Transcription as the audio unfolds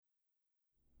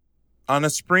On a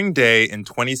spring day in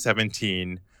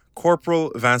 2017,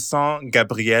 Corporal Vincent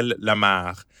Gabriel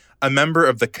Lamarre, a member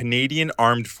of the Canadian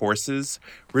Armed Forces,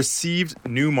 received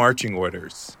new marching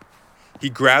orders. He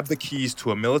grabbed the keys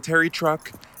to a military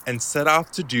truck and set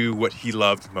off to do what he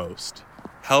loved most,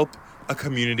 help a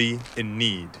community in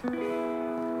need.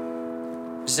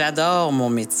 J'adore mon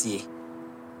métier.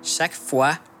 Chaque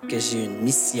fois que j'ai une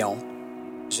mission,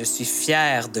 je suis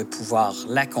fier de pouvoir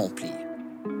l'accomplir.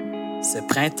 Ce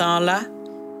printemps-là,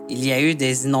 il y a eu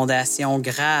des inondations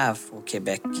graves au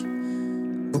Québec.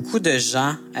 Beaucoup de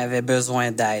gens avaient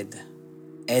besoin d'aide.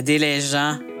 Aider les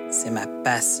gens, c'est ma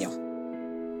passion.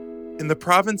 In the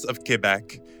province of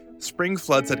Quebec, spring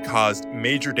floods had caused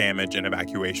major damage and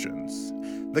evacuations.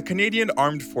 The Canadian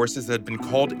Armed Forces had been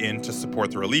called in to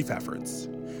support the relief efforts.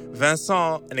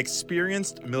 Vincent, an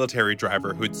experienced military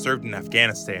driver who had served in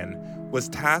Afghanistan, was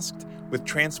tasked with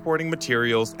transporting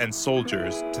materials and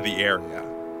soldiers to the area.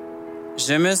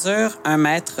 Je mesure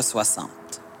 1,60 m.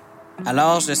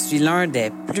 Alors, je suis l'un des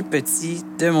plus petits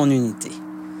de mon unité.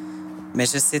 Mais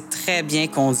je sais très bien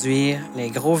conduire les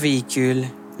gros véhicules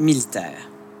militaires,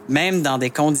 même dans des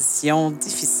conditions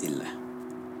difficiles.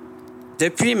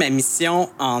 Depuis ma mission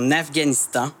en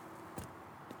Afghanistan,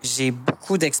 j'ai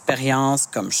beaucoup d'expérience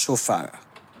comme chauffeur.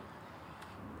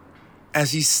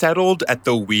 As he settled at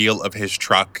the wheel of his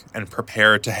truck and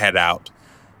prepared to head out,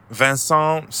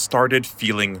 Vincent started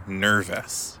feeling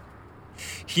nervous.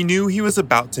 He knew he was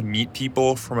about to meet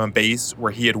people from a base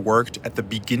where he had worked at the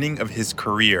beginning of his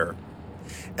career,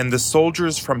 and the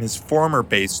soldiers from his former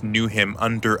base knew him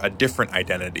under a different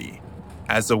identity,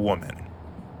 as a woman.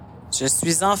 Je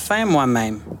suis enfin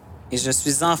moi-même et je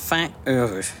suis enfin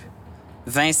heureux.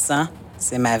 Vincent,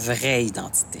 c'est ma vraie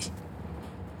identité.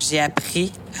 J'ai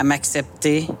appris à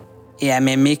m'accepter et à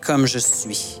m'aimer comme je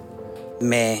suis.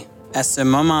 Mais à ce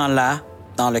moment-là,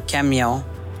 dans le camion,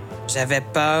 j'avais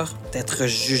peur d'être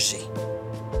jugé.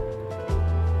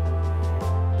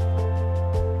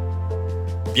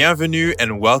 Bienvenue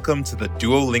and welcome to the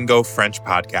Duolingo French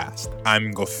podcast.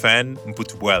 I'm Gofen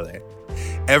Mputubwele.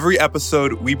 Every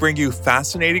episode, we bring you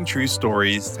fascinating true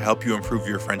stories to help you improve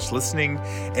your French listening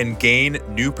and gain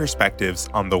new perspectives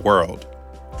on the world.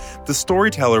 The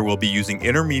storyteller will be using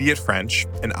intermediate French,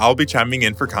 and I'll be chiming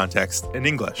in for context in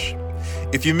English.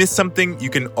 If you miss something, you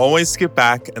can always skip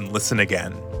back and listen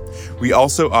again. We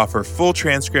also offer full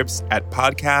transcripts at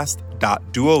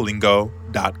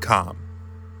podcast.duolingo.com.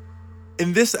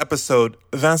 In this episode,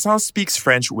 Vincent speaks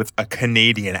French with a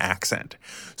Canadian accent,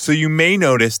 so you may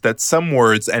notice that some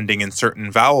words ending in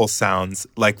certain vowel sounds,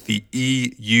 like the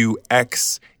E, U,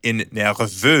 X in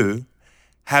nerveux,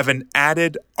 have an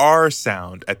added R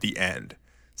sound at the end,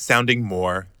 sounding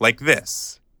more like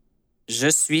this.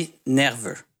 Je suis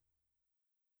nerveux.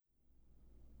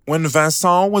 When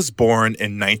Vincent was born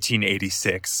in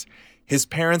 1986, his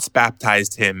parents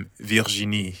baptized him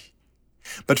Virginie.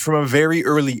 But from a very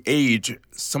early age,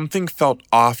 something felt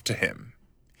off to him.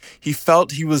 He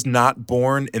felt he was not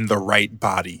born in the right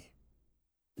body.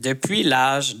 Depuis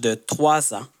l'âge de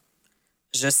 3 ans,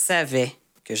 je savais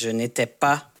que je n'étais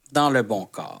pas dans le bon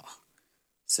corps.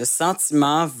 Ce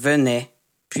sentiment venait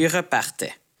puis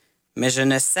repartait, mais je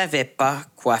ne savais pas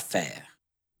quoi faire.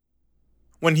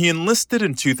 When he enlisted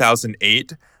in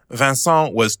 2008,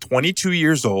 Vincent was 22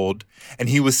 years old and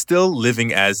he was still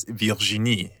living as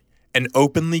Virginie, an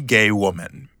openly gay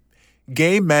woman.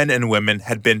 Gay men and women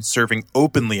had been serving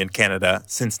openly in Canada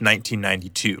since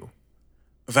 1992.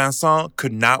 Vincent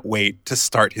could not wait to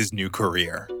start his new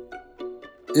career.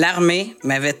 L'armée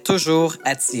m'avait toujours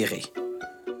attiré.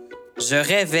 Je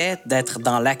rêvais d'être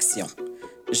dans l'action.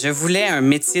 Je voulais un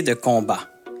métier de combat.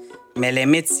 Mais les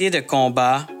métiers de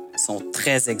combat sont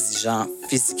très exigeants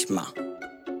physiquement.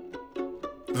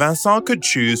 Vincent could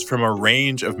choose from a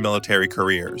range of military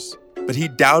careers, but he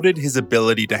doubted his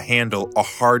ability to handle a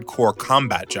hardcore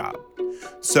combat job.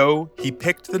 So he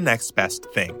picked the next best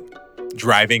thing,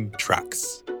 driving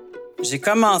trucks. J'ai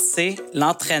commencé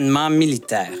l'entraînement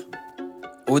militaire.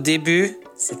 Au début,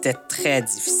 c'était très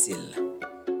difficile.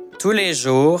 Tous les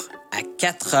jours, à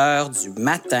 4 heures du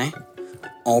matin,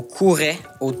 on courait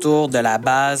autour de la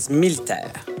base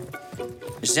militaire.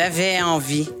 J'avais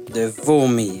envie de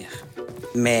vomir,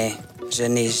 mais je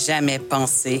n'ai jamais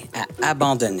pensé à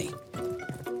abandonner.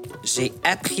 J'ai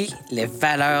appris les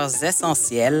valeurs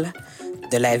essentielles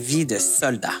de la vie de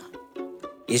soldat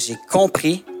et j'ai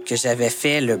compris que j'avais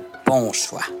fait le bon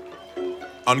choix.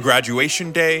 On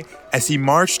graduation day, as he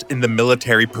marched in the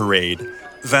military parade,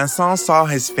 Vincent saw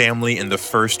his family in the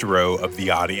first row of the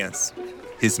audience.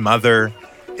 His mother,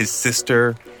 his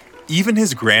sister, even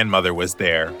his grandmother was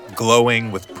there,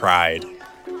 glowing with pride.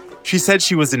 She said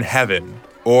she was in heaven,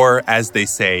 Or, as they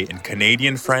say in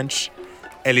Canadian French,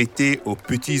 elle était aux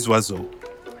petits oiseaux.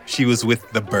 She was with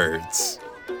the birds.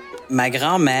 Ma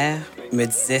grand-mère me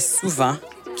disait souvent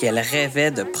qu'elle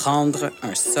rêvait de prendre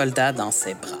un soldat dans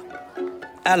ses bras.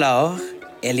 Alors,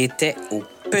 elle était aux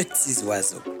petits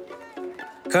oiseaux.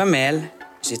 Comme elle,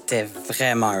 j'étais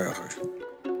vraiment heureux.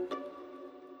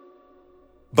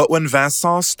 But when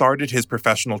Vincent started his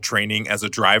professional training as a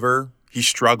driver, he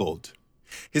struggled.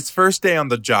 His first day on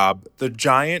the job, the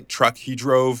giant truck he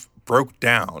drove broke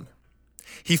down.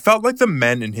 He felt like the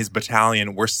men in his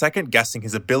battalion were second-guessing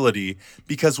his ability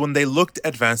because when they looked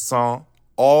at Vincent,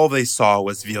 all they saw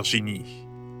was Virginie,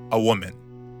 a woman.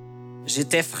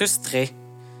 J'étais frustré.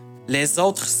 Les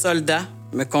autres soldats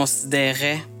me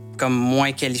considéraient comme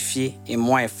moins qualifié et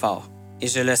moins fort, et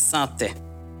je le sentais.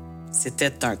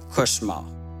 C'était un cauchemar.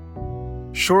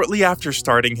 Shortly after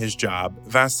starting his job,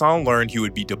 Vincent learned he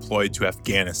would be deployed to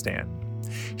Afghanistan.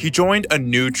 He joined a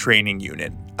new training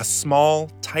unit, a small,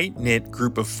 tight-knit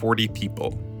group of 40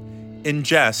 people. In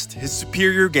jest, his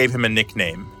superior gave him a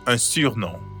nickname, un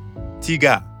surnom,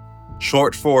 Tiga,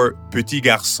 short for petit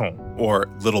garçon, or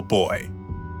little boy.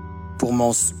 Pour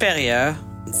mon supérieur,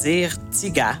 dire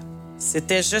Tiga,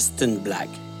 c'était juste une blague.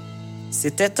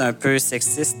 C'était un peu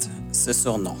sexiste, ce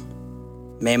surnom.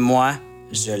 Mais moi,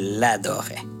 je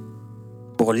l'adorais.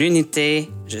 Pour l'unité,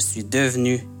 je suis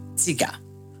devenu Tiga.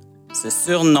 Ce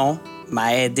surnom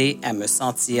m'a aidé à me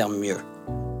sentir mieux.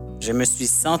 Je me suis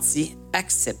senti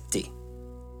accepté.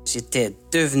 J'étais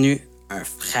devenu un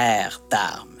frère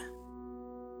d'armes.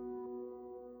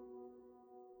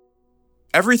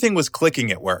 Everything was clicking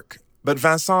at work, but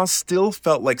Vincent still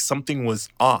felt like something was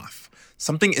off,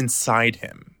 something inside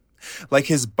him. Like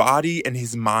his body and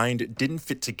his mind didn't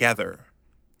fit together.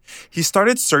 He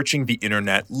started searching the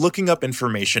internet, looking up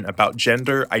information about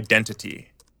gender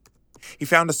identity. He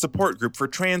found a support group for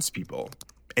trans people,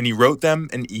 and he wrote them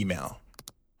an email.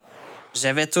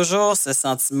 J'avais toujours ce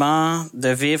sentiment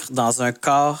de vivre dans un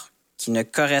corps qui ne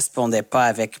correspondait pas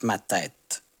avec ma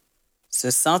tête. Ce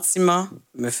sentiment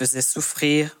me faisait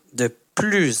souffrir de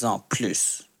plus en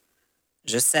plus.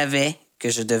 Je savais que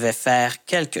je devais faire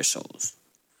quelque chose.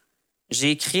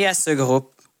 J'ai écrit à ce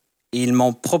groupe et ils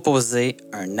m'ont proposé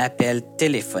un appel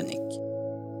téléphonique.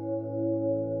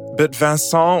 But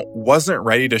Vincent wasn't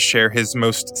ready to share his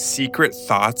most secret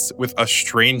thoughts with a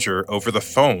stranger over the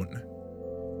phone.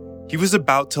 He was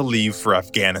about to leave for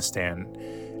Afghanistan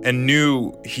and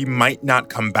knew he might not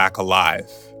come back alive.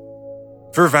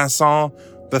 For Vincent,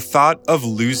 the thought of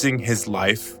losing his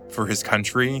life for his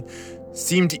country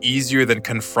seemed easier than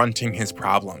confronting his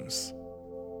problems.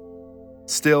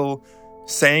 Still,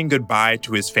 saying goodbye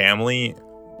to his family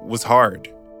was hard.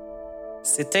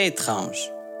 C'était étrange.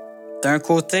 D'un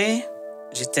côté,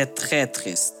 j'étais très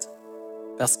triste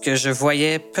parce que je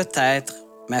voyais peut-être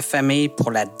ma famille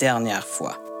pour la dernière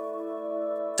fois.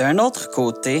 D'un autre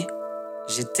côté,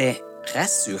 j'étais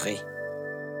rassuré.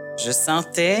 Je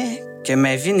sentais que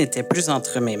ma vie n'était plus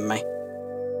entre mes mains.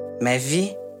 Ma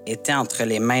vie était entre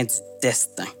les mains du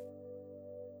destin.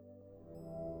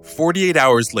 48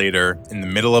 hours later, in the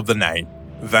middle of the night,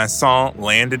 Vincent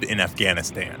landed in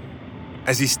Afghanistan.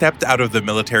 As he stepped out of the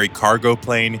military cargo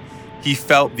plane, he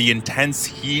felt the intense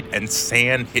heat and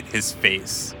sand hit his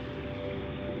face.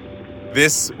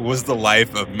 This was the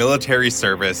life of military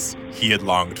service he had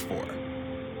longed for.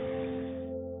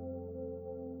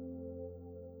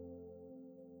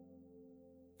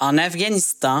 En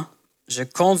Afghanistan, je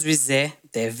conduisais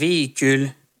des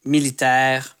véhicules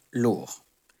militaires lourds.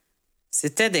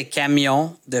 C'étaient des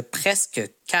camions de presque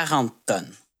 40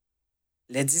 tonnes.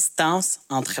 Les distances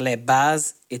entre les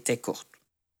bases étaient courtes,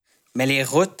 mais les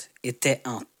routes étaient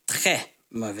en très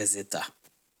mauvais état.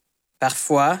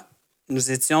 Parfois, nous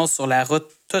étions sur la route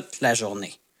toute la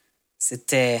journée.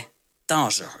 C'était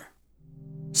dangereux.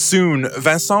 Soon,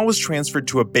 Vincent was transferred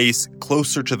to a base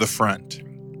closer to the front.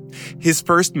 His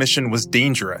first mission was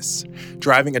dangerous,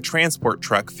 driving a transport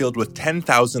truck filled with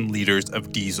 10,000 liters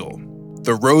of diesel.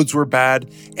 The roads were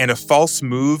bad, and a false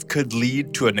move could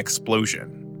lead to an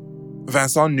explosion.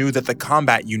 Vincent knew that the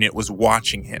combat unit was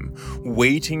watching him,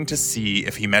 waiting to see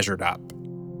if he measured up.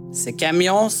 Ces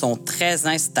camions sont très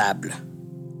instables,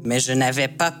 mais je n'avais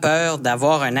pas peur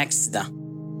d'avoir un accident.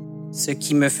 Ce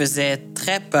qui me faisait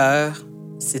très peur,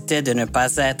 c'était de ne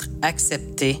pas être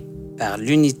accepté par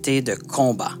l'unité de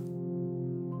combat.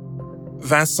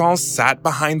 Vincent sat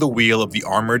behind the wheel of the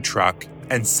armored truck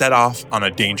and set off on a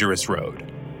dangerous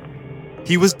road.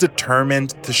 He was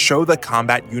determined to show the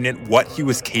combat unit what he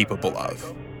was capable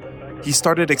of. He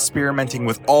started experimenting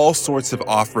with all sorts of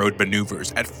off-road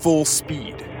maneuvers at full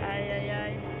speed.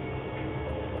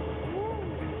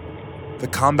 The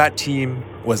combat team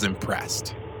was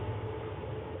impressed.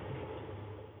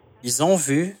 Ils ont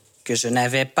vu que je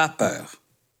n'avais pas peur.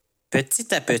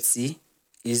 Petit à petit,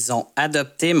 ils ont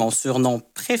adopté mon surnom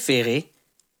préféré,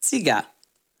 Tiga.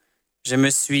 Je me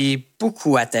suis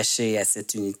beaucoup attaché à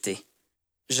cette unité.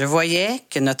 Je voyais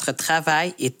que notre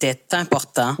travail était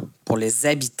important pour les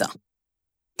habitants,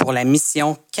 pour la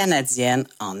mission canadienne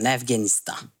en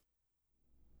Afghanistan.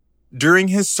 During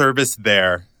his service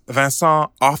there,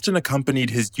 Vincent often accompanied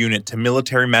his unit to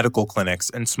military medical clinics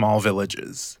in small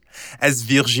villages. As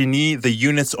Virginie, the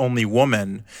unit's only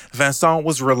woman, Vincent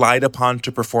was relied upon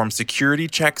to perform security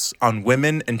checks on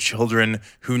women and children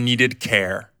who needed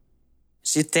care.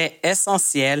 J'étais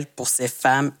essentiel pour ces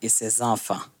femmes et ces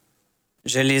enfants.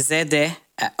 Je les aidais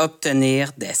à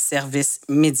obtenir des services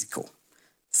médicaux.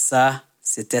 Ça,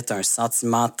 c'était un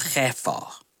sentiment très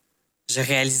fort. Je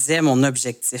réalisais mon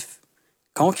objectif.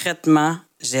 Concrètement,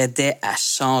 j'aidais à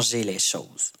changer les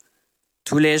choses.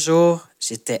 Tous les jours,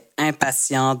 j'étais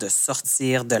impatient de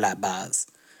sortir de la base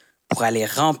pour aller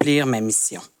remplir ma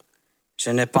mission.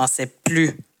 Je ne pensais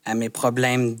plus à mes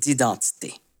problèmes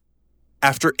d'identité.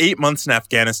 After 8 months in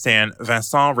Afghanistan,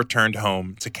 Vincent returned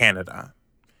home to Canada.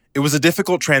 It was a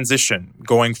difficult transition,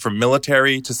 going from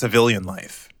military to civilian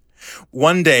life.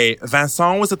 One day,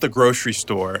 Vincent was at the grocery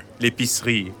store,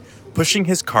 l'épicerie, pushing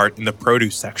his cart in the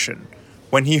produce section,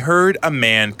 when he heard a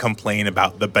man complain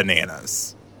about the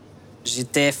bananas.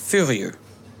 J'étais furieux.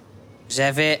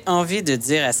 J'avais envie de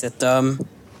dire à cet homme,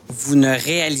 « Vous ne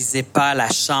réalisez pas la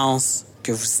chance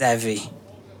que vous avez. »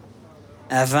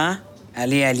 Avant,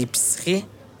 aller à l'épicerie,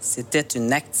 c'était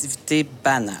une activité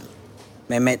banale.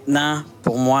 Mais maintenant,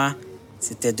 pour moi,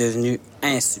 c'était devenu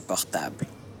insupportable.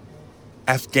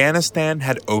 Afghanistan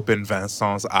had opened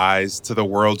Vincent's eyes to the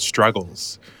world's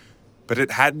struggles, but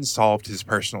it hadn't solved his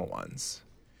personal ones.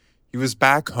 He was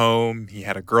back home, he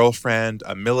had a girlfriend,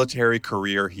 a military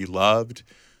career he loved.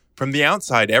 From the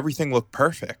outside, everything looked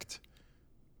perfect.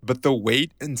 But the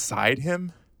weight inside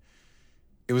him,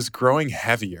 it was growing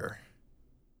heavier.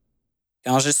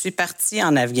 Quand je suis parti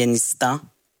en Afghanistan,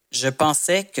 je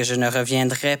pensais que je ne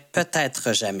reviendrais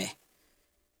peut-être jamais.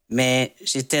 Mais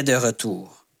j'étais de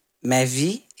retour. Ma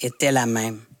vie était la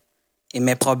même, et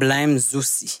mes problèmes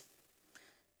aussi.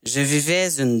 Je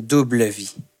vivais une double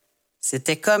vie.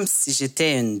 C'était comme si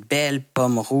j'étais une belle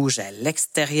pomme rouge à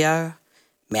l'extérieur,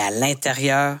 mais à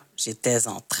l'intérieur, j'étais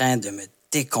en train de me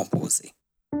décomposer.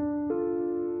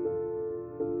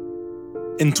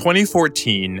 In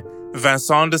 2014,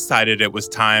 Vincent decided it was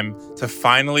time to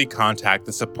finally contact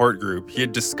the support group he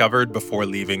had discovered before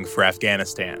leaving for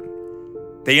Afghanistan.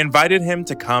 They invited him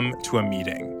to come to a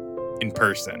meeting in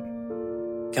person.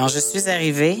 Quand je suis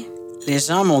arrivé, les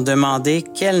gens m'ont demandé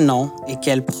quel nom et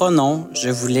quel pronom je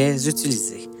voulais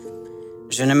utiliser.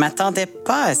 Je ne m'attendais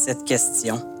pas à cette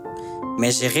question,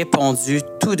 mais j'ai répondu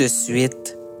tout de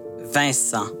suite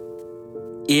Vincent.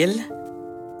 Il,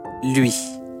 lui.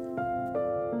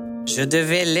 Je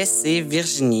devais laisser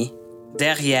Virginie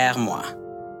derrière moi.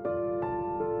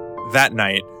 That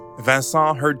night,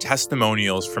 Vincent heard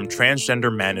testimonials from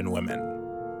transgender men and women.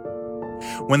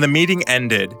 When the meeting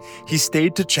ended, he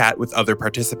stayed to chat with other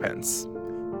participants,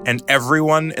 and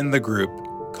everyone in the group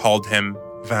called him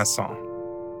Vincent.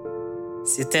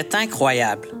 C'était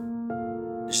incroyable.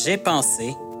 J'ai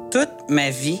pensé, toute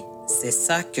ma vie, c'est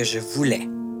ça que je voulais.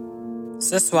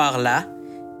 Ce soir-là,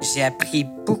 j'ai appris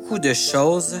beaucoup de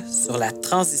choses sur la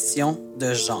transition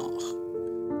de genre.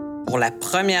 Pour la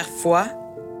première fois,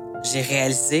 j'ai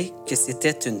réalisé que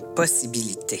c'était une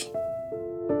possibilité.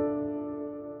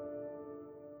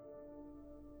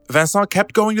 Vincent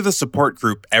kept going to the support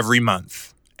group every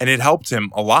month, and it helped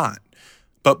him a lot.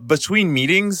 But between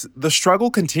meetings, the struggle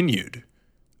continued.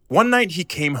 One night he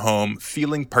came home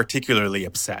feeling particularly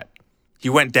upset. He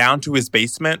went down to his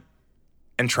basement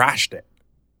and trashed it.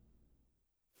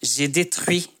 J'ai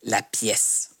détruit la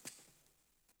pièce.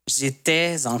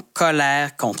 J'étais en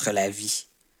colère contre la vie.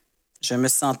 Je me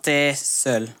sentais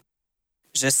seul.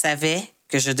 Je savais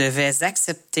que je devais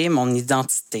accepter mon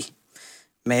identité,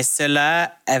 mais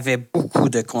cela avait beaucoup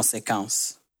de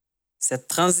conséquences. Cette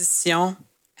transition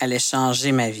allait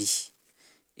changer ma vie,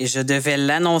 et je devais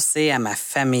l'annoncer à ma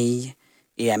famille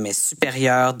et à mes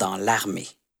supérieurs dans l'armée.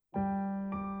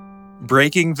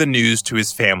 Breaking the news to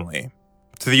his family,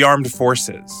 to the armed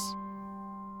forces.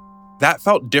 That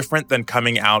felt different than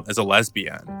coming out as a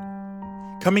lesbian.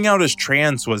 Coming out as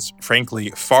trans was,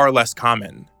 frankly, far less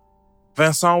common.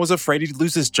 Vincent was afraid he'd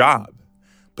lose his job,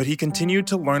 but he continued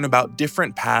to learn about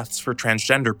different paths for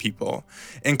transgender people,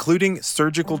 including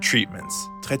surgical treatments,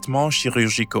 traitements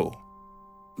chirurgicaux.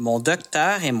 Mon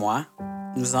docteur et moi,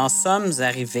 nous en sommes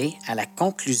arrivés à la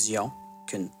conclusion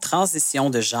qu'une transition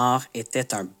de genre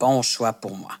était un bon choix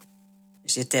pour moi.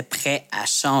 J'étais prêt à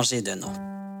changer de nom.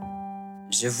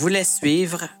 Je voulais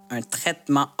suivre un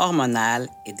traitement hormonal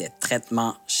et des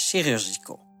traitements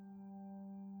chirurgicaux.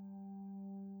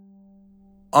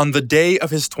 On the day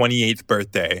of his 28th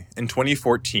birthday in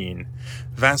 2014,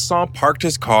 Vincent parked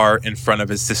his car in front of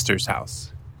his sister's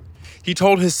house. He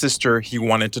told his sister he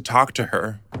wanted to talk to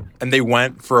her, and they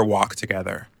went for a walk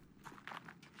together.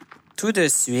 Tout de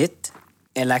suite,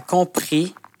 elle a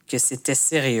compris que c'était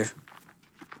sérieux.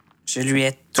 Je lui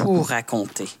ai tout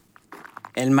raconté.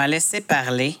 Elle m'a laissé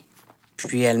parler,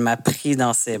 puis elle m'a pris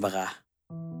dans ses bras.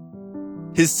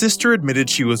 His sister admitted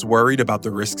she was worried about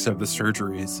the risks of the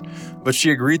surgeries, but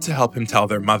she agreed to help him tell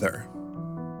their mother.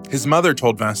 His mother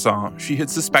told Vincent she had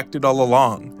suspected all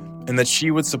along and that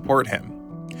she would support him.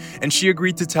 And she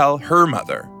agreed to tell her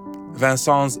mother,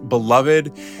 Vincent's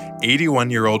beloved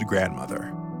 81-year-old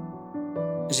grandmother.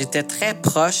 J'étais très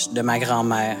proche de ma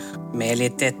grand-mère, mais elle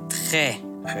était très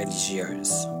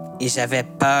religieuse et j'avais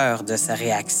peur de sa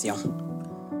réaction.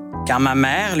 Quand ma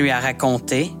mère lui a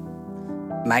raconté,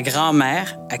 ma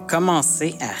grand-mère a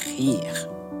commencé à rire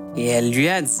et elle lui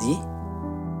a dit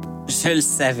 « Je le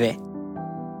savais ».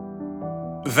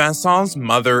 Vincent's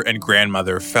mother and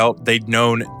grandmother felt they'd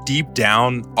known deep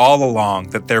down all along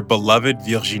that their beloved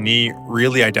Virginie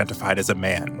really identified as a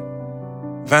man.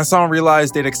 Vincent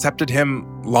realized they'd accepted him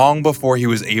long before he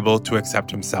was able to accept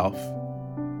himself.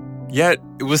 Yet,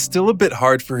 it was still a bit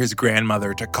hard for his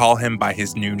grandmother to call him by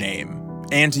his new name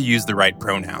and to use the right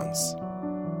pronouns.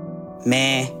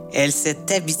 Mais elle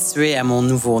s'est habituée à mon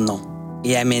nouveau nom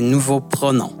et à mes nouveaux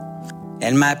pronoms.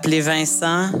 Elle m'a appelé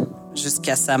Vincent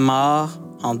jusqu'à sa mort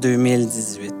en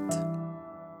 2018.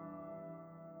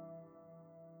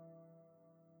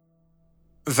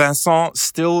 Vincent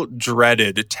still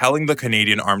dreaded telling the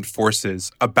Canadian Armed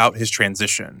Forces about his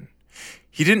transition.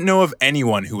 He didn't know of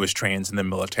anyone who was trans in the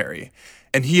military,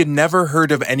 and he had never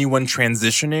heard of anyone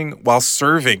transitioning while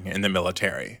serving in the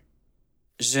military.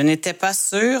 Je n'étais pas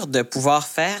sûr de pouvoir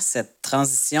faire cette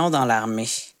transition dans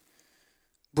l'armée.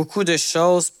 Beaucoup de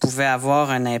choses pouvaient avoir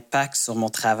un impact sur mon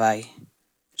travail.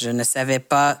 Je ne savais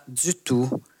pas du tout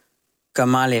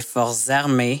comment les forces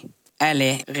armées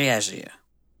allaient réagir.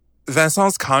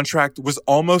 Vincent's contract was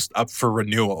almost up for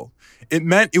renewal. It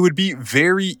meant it would be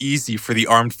very easy for the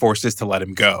armed forces to let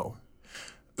him go.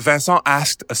 Vincent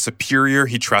asked a superior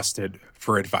he trusted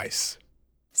for advice.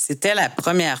 C'était la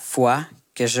première fois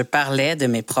que je parlais de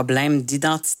mes problèmes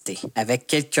d'identité avec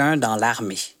quelqu'un dans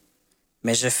l'armée.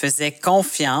 Mais je faisais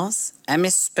confiance à mes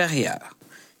supérieurs.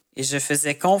 Et je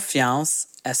faisais confiance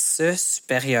à ce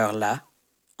supérieur-là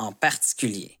en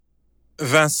particulier.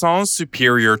 Vincent's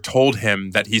superior told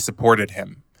him that he supported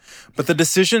him, but the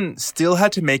decision still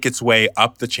had to make its way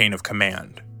up the chain of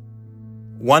command.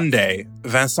 One day,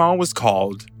 Vincent was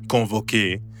called,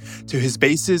 convoqué, to his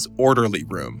base's orderly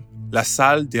room, la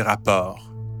salle des rapports,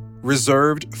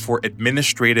 reserved for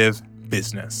administrative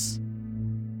business.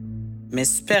 Mes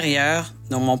supérieurs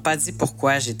ne m'ont pas dit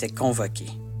pourquoi j'étais convoqué.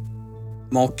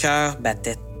 Mon cœur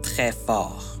battait très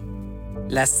fort.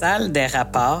 La salle des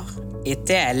rapports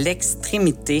était à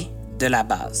l'extrémité de la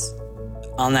base.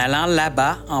 En allant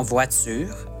là-bas en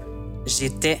voiture,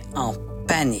 j'étais en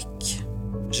panique.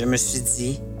 Je me suis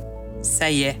dit,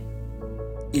 ça y est,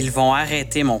 ils vont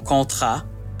arrêter mon contrat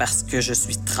parce que je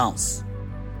suis trans.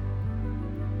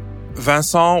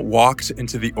 Vincent walked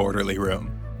into the orderly room.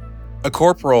 A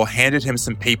corporal handed him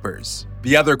some papers.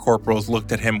 The other corporals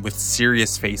looked at him with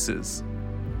serious faces.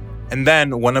 And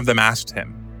then one of them asked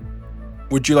him,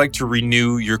 "Would you like to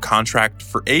renew your contract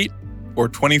for 8 or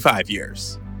 25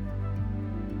 years?"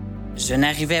 Je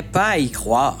n'arrivais pas à y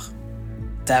croire.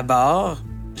 D'abord,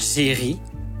 j'ai ri,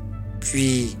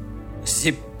 puis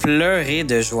j'ai pleuré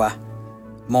de joie.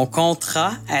 Mon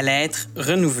contrat allait être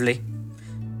renouvelé.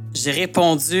 J'ai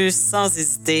répondu sans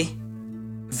hésiter,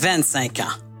 25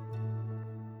 ans.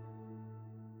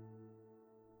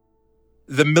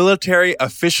 The military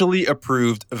officially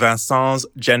approved Vincent's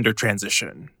gender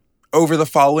transition. Over the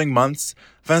following months,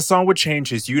 Vincent would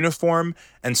change his uniform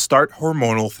and start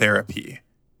hormonal therapy.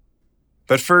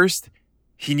 But first,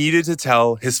 he needed to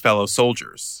tell his fellow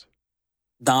soldiers.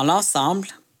 Dans l'ensemble,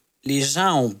 les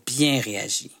gens ont bien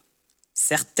réagi.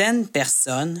 Certaines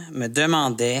personnes me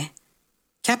demandaient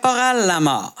 « Caporal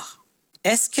Lamarre,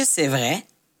 est-ce que c'est vrai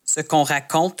ce qu'on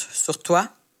raconte sur toi? »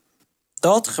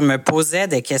 D'autres me posaient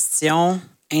des questions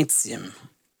intimes.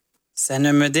 Ça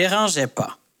ne me dérangeait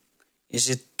pas et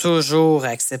j'ai toujours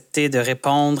accepté de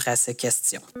répondre à ces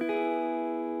questions.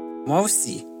 Moi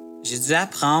aussi, j'ai dû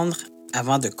apprendre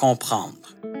avant de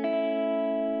comprendre.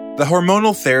 The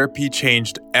hormonal therapy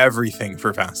changed everything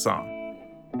for Vincent.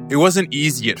 It wasn't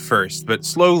easy at first, but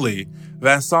slowly,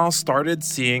 Vincent started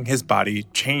seeing his body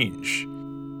change.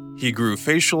 He grew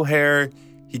facial hair,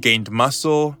 he gained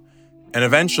muscle, and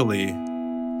eventually,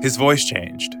 his voice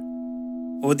changed.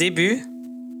 Au début,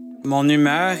 mon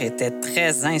humeur était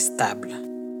très instable.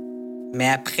 Mais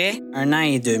après 1 an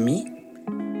et demi,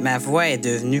 ma voix est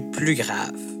devenue plus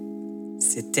grave.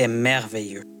 C'était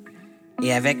merveilleux.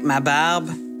 Et avec ma barbe,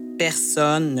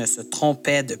 personne ne se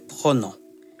trompait de pronom.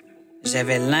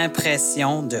 J'avais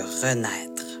l'impression de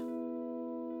renaître.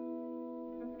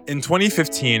 In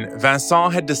 2015,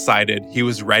 Vincent had decided he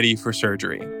was ready for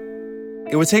surgery.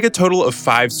 It would take a total of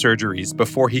 5 surgeries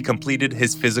before he completed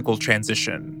his physical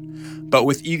transition. But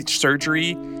with each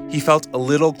surgery, he felt a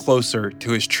little closer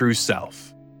to his true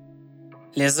self.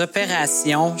 Les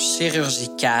opérations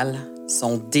chirurgicales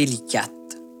sont délicates.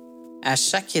 À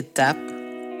chaque étape,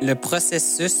 le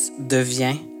processus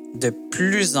devient de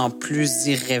plus en plus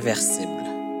irréversible.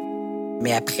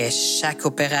 Mais après chaque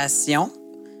opération,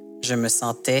 je me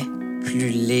sentais plus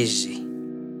léger.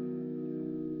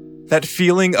 That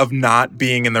feeling of not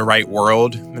being in the right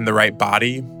world, in the right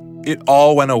body, it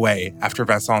all went away after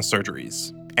Vincent's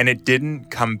surgeries, and it didn't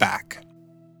come back.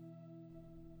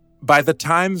 By the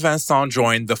time Vincent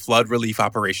joined the flood relief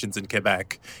operations in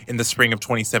Quebec in the spring of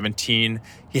 2017,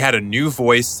 he had a new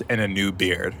voice and a new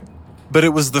beard. But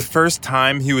it was the first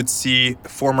time he would see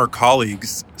former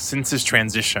colleagues since his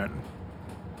transition.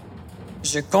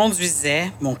 Je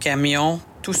conduisais mon camion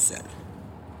tout seul,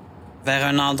 vers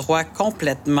un endroit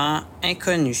complètement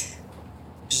inconnu.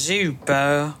 J'ai eu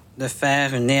peur de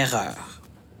faire une erreur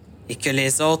et que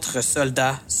les autres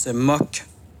soldats se moquent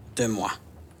de moi.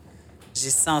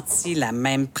 J'ai senti la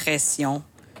même pression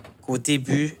qu'au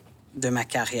début de ma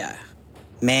carrière,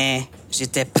 mais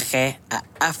j'étais prêt à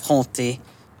affronter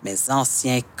mes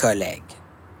anciens collègues.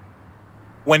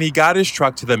 When he got his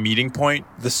truck to the meeting point,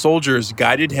 the soldiers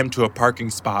guided him to a parking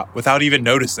spot without even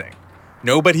noticing.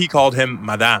 Nobody called him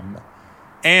Madame.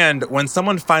 And when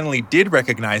someone finally did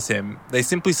recognize him, they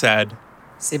simply said,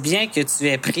 C'est bien que tu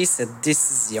aies pris cette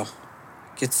décision,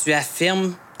 que tu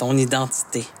affirmes ton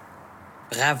identité.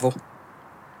 Bravo.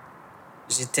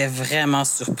 J'étais vraiment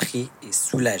surpris et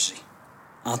soulagé.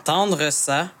 Entendre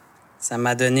ça, ça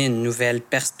m'a donné une nouvelle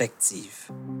perspective.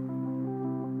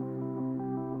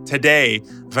 Today,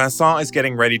 Vincent is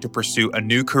getting ready to pursue a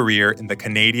new career in the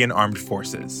Canadian Armed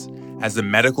Forces as a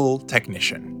medical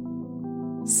technician.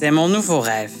 C'est mon nouveau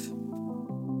rêve.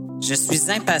 Je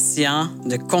suis impatient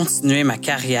de continuer ma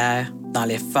carrière dans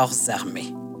les forces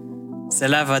armées.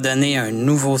 Cela va donner un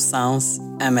nouveau sens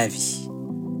à ma vie.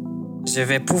 Je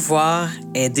vais pouvoir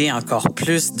aider encore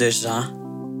plus de gens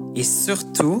et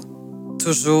surtout,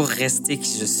 toujours rester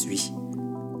qui je suis,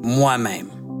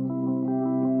 moi-même.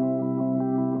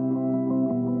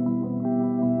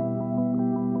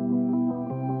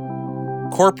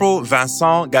 Corporal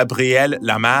Vincent Gabriel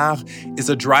Lamarre is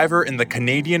a driver in the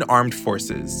Canadian Armed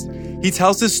Forces. He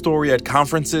tells his story at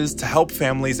conferences to help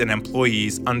families and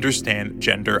employees understand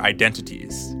gender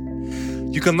identities.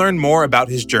 You can learn more about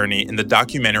his journey in the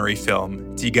documentary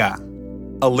film Tiga.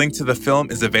 A link to the film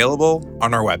is available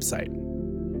on our website.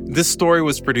 This story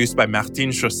was produced by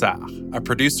Martine Chaussard, a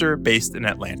producer based in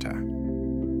Atlanta.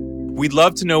 We'd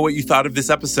love to know what you thought of this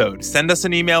episode. Send us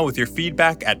an email with your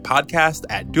feedback at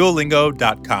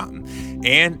podcast@duolingo.com.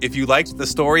 And if you liked the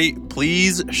story,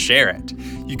 please share it.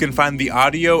 You can find the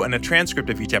audio and a transcript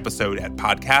of each episode at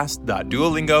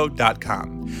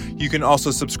podcast.duolingo.com. You can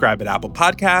also subscribe at Apple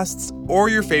Podcasts or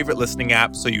your favorite listening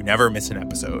app so you never miss an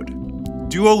episode.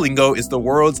 Duolingo is the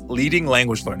world's leading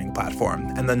language learning platform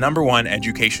and the #1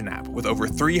 education app with over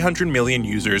 300 million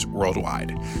users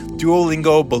worldwide.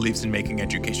 Duolingo believes in making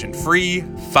education free,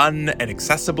 fun, and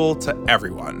accessible to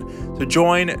everyone. To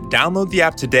join, download the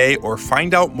app today or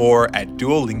find out more at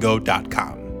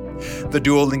duolingo.com. The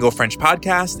Duolingo French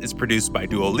podcast is produced by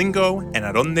Duolingo and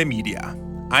Aronde Media.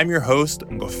 I'm your host,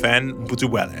 Ngofen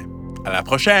Mputuwele. À la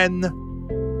prochaine!